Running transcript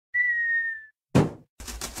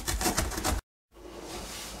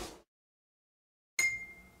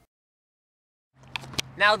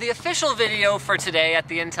Now, the official video for today at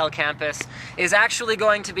the Intel campus is actually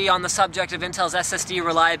going to be on the subject of Intel's SSD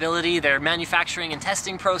reliability, their manufacturing and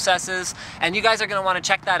testing processes, and you guys are going to want to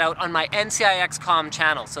check that out on my NCIXCom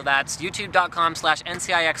channel. So that's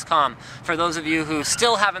youtube.com/NCIXCom for those of you who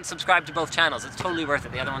still haven't subscribed to both channels. It's totally worth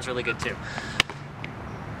it. The other one's really good too.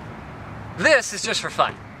 This is just for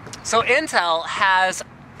fun. So Intel has,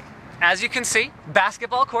 as you can see,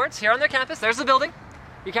 basketball courts here on their campus. There's the building.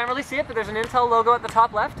 You can't really see it, but there's an Intel logo at the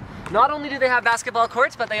top left. Not only do they have basketball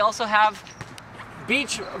courts, but they also have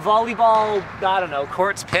beach volleyball, I don't know,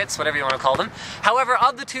 courts, pits, whatever you want to call them. However,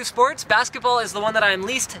 of the two sports, basketball is the one that I'm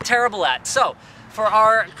least terrible at. So, for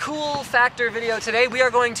our cool factor video today, we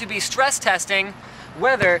are going to be stress testing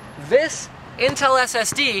whether this Intel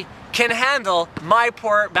SSD can handle my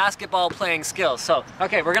poor basketball playing skills. So,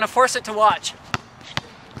 okay, we're gonna force it to watch.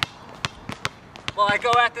 Well, I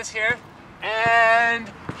go at this here.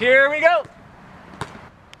 And here we go.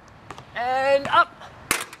 And up.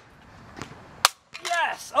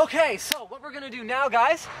 Yes. Okay, so what we're going to do now,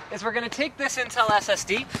 guys, is we're going to take this Intel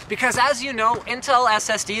SSD, because as you know, Intel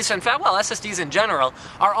SSDs, in fact, well, SSDs in general,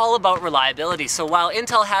 are all about reliability. So while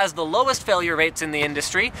Intel has the lowest failure rates in the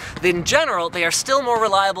industry, in general, they are still more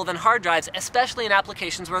reliable than hard drives, especially in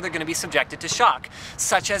applications where they're going to be subjected to shock,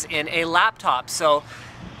 such as in a laptop. So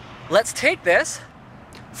let's take this,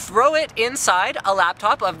 throw it inside a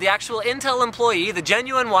laptop of the actual Intel employee, the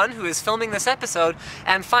genuine one who is filming this episode,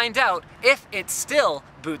 and find out if it still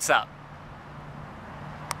boots up.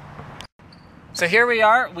 So here we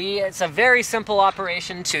are. It's a very simple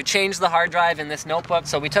operation to change the hard drive in this notebook.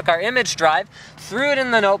 So we took our image drive, threw it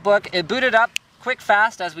in the notebook, it booted up quick,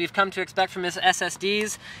 fast, as we've come to expect from his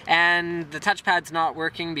SSDs, and the touchpad's not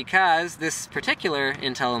working because this particular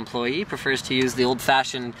Intel employee prefers to use the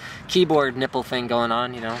old-fashioned keyboard nipple thing going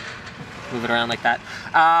on, you know, move it around like that.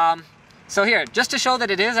 So here, just to show that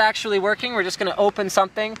it is actually working, we're just going to open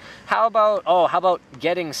something. How about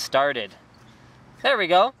getting started? There we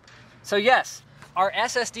go. So yes, our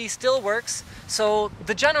SSD still works. So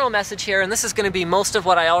the general message here, and this is going to be most of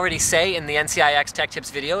what I already say in the NCIX Tech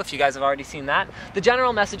Tips video, if you guys have already seen that, the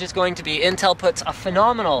general message is going to be Intel puts a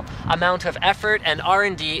phenomenal amount of effort and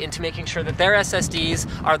R&D into making sure that their SSDs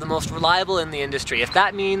are the most reliable in the industry. If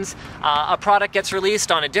that means a product gets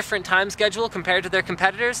released on a different time schedule compared to their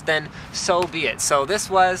competitors, then so be it. So this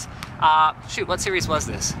was, shoot, what series was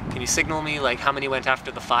this? Can you signal me like how many went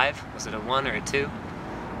after the 5? Was it a 1 or a 2?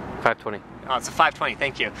 520. Oh, it's a 520,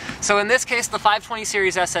 thank you. So in this case, the 520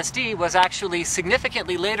 series SSD was actually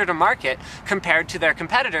significantly later to market compared to their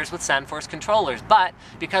competitors with SandForce controllers. But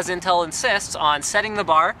because Intel insists on setting the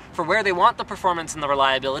bar for where they want the performance and the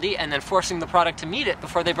reliability and then forcing the product to meet it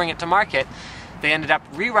before they bring it to market, they ended up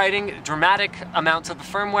rewriting dramatic amounts of the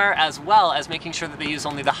firmware, as well as making sure that they use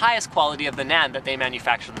only the highest quality of the NAND that they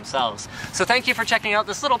manufacture themselves. So thank you for checking out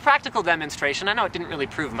this little practical demonstration. I know it didn't really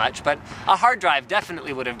prove much, but a hard drive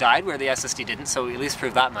definitely would have died where the SSD didn't, so we at least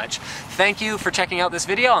proved that much. Thank you for checking out this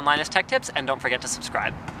video on Linus Tech Tips, and don't forget to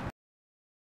subscribe.